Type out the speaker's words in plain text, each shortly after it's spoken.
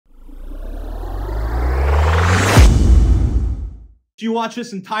If you watch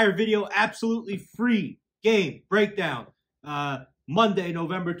this entire video, absolutely free game breakdown. Monday,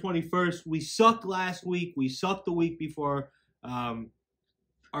 November 21st. We sucked last week. We sucked the week before.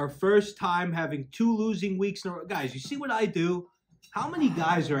 Our first time having 2 losing weeks in a row. Guys, you see what I do? How many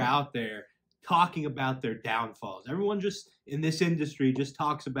guys are out there talking about their downfalls? Everyone just in this industry just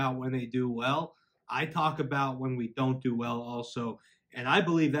talks about when they do well. I talk about when we don't do well also. And I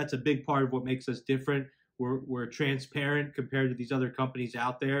believe that's a big part of what makes us different. We're transparent compared to these other companies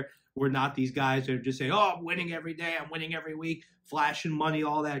out there. We're not these guys that are just saying, oh, I'm winning every day, I'm winning every week, flashing money,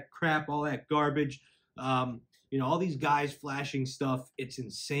 all that crap, all that garbage. You know, all these guys flashing stuff, it's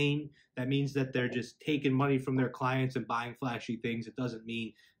insane. That means that they're just taking money from their clients and buying flashy things. It doesn't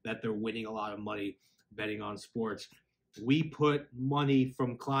mean that they're winning a lot of money betting on sports. We put money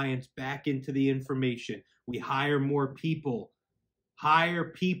from clients back into the information. We hire more people. Hire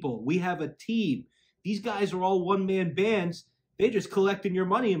people. We have a team. These guys are all one-man bands. They're just collecting your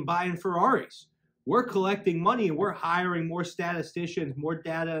money and buying Ferraris. We're collecting money and we're hiring more statisticians, more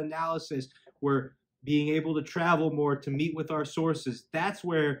data analysis. We're being able to travel more to meet with our sources. That's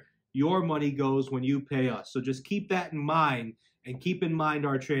where your money goes when you pay us. So just keep that in mind and keep in mind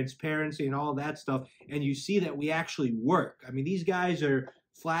our transparency and all that stuff. And you see that we actually work. I mean, these guys are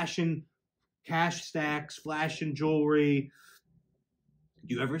flashing cash stacks, flashing jewelry.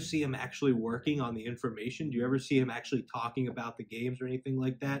 Do you ever see them actually working on the information? Do you ever see them actually talking about the games or anything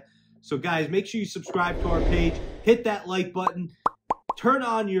like that? So guys, make sure you subscribe to our page, hit that like button, turn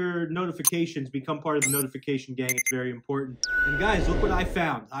on your notifications, become part of the notification gang. It's very important. And guys, look what I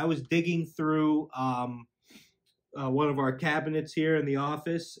found. I was digging through one of our cabinets here in the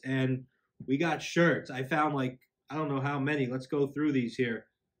office, and we got shirts. I found like, I don't know how many. Let's go through these here.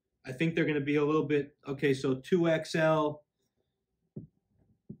 I think they're going to be a little bit, okay, so 2XL,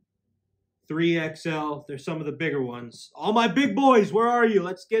 3XL. There's some of the bigger ones. All my big boys, where are you?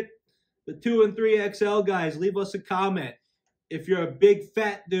 Let's get the 2 and 3XL guys. Leave us a comment. If you're a big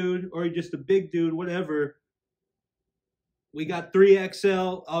fat dude or you're just a big dude, whatever, we got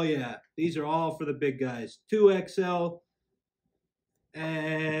 3XL. Oh, yeah. These are all for the big guys. 2XL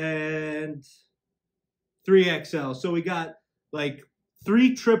and 3XL. So we got like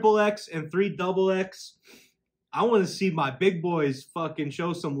 3 XXX and 3 XX. I want to see my big boys fucking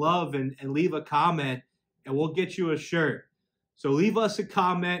show some love and leave a comment, and we'll get you a shirt. So leave us a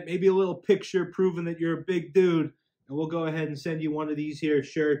comment, maybe a little picture proving that you're a big dude, and we'll go ahead and send you one of these here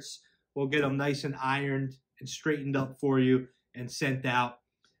shirts. We'll get them nice and ironed and straightened up for you and sent out.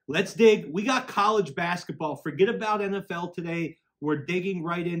 Let's dig. We got college basketball. Forget about NFL today. We're digging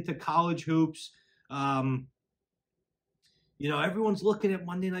right into college hoops. You know, everyone's looking at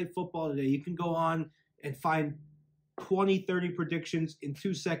Monday Night Football today. You can go on and find 20, 30 predictions in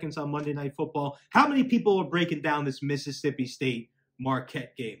 2 seconds on Monday Night Football. How many people are breaking down this Mississippi State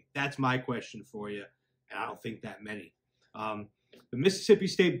Marquette game? That's my question for you. And I don't think that many. The Mississippi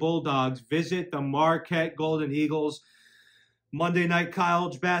State Bulldogs visit the Marquette Golden Eagles. Monday night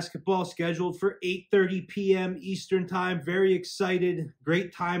college basketball scheduled for 8:30 p.m. Eastern time. Very excited.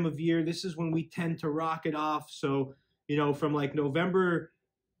 Great time of year. This is when we tend to rock it off. So, you know, from like November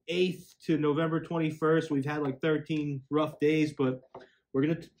 8th to November 21st, we've had like 13 rough days, but we're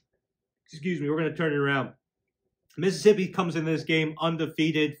going to turn it around. Mississippi comes in this game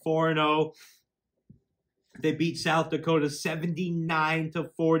undefeated, 4-0. They beat South Dakota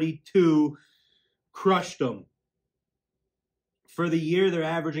 79-42, crushed them. For the year, they're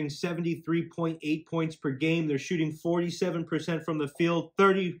averaging 73.8 points per game. They're shooting 47% from the field,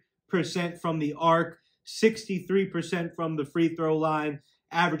 30% from the arc, 63% from the free throw line,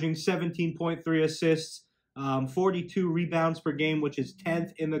 averaging 17.3 assists, 42 rebounds per game, which is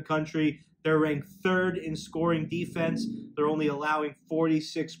 10th in the country. They're ranked 3rd in scoring defense. They're only allowing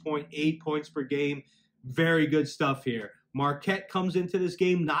 46.8 points per game. Very good stuff here. Marquette comes into this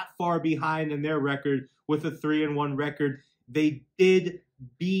game not far behind in their record with a 3-1 record. They did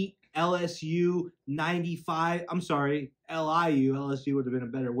beat LSU 95. I'm sorry, LIU. LSU would have been a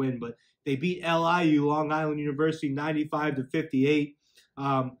better win, but they beat LIU, Long Island University, 95-58.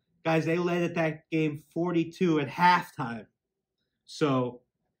 Guys, they led at that game 42 at halftime. So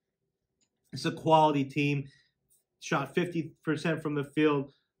it's a quality team. Shot 50% from the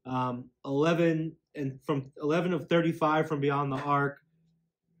field, 11 of 35 from beyond the arc.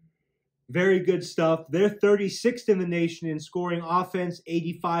 Very good stuff. They're 36th in the nation in scoring offense,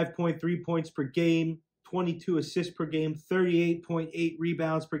 85.3 points per game, 22 assists per game, 38.8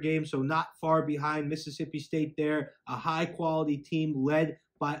 rebounds per game, so not far behind Mississippi State there. A high-quality team led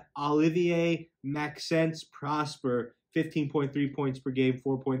by Olivier Maxence Prosper, 15.3 points per game,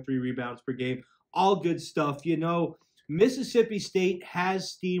 4.3 rebounds per game. All good stuff. You know, Mississippi State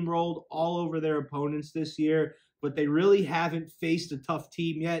has steamrolled all over their opponents this year, but they really haven't faced a tough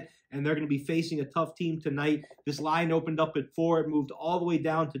team yet, and they're going to be facing a tough team tonight. This line opened up at 4. It moved all the way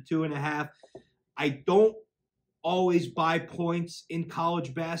down to 2.5. I don't always buy points in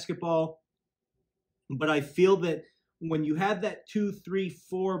college basketball, but I feel that when you have that 2, 3,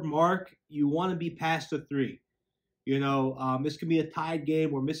 4 mark, you want to be past the 3. You know, this can be a tied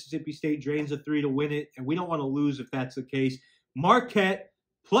game where Mississippi State drains a 3 to win it, and we don't want to lose if that's the case. Marquette,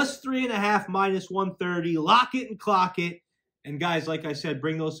 plus 3.5, minus 130. Lock it and clock it. And guys, like I said,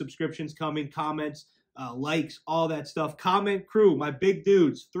 bring those subscriptions coming, comments, likes, all that stuff. Comment crew, my big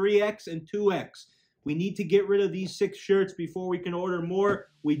dudes, 3X and 2X. We need to get rid of these 6 shirts before we can order more.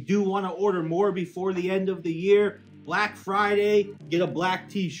 We do want to order more before the end of the year. Black Friday, get a black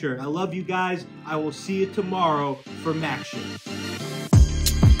t-shirt. I love you guys. I will see you tomorrow for Mac Shit.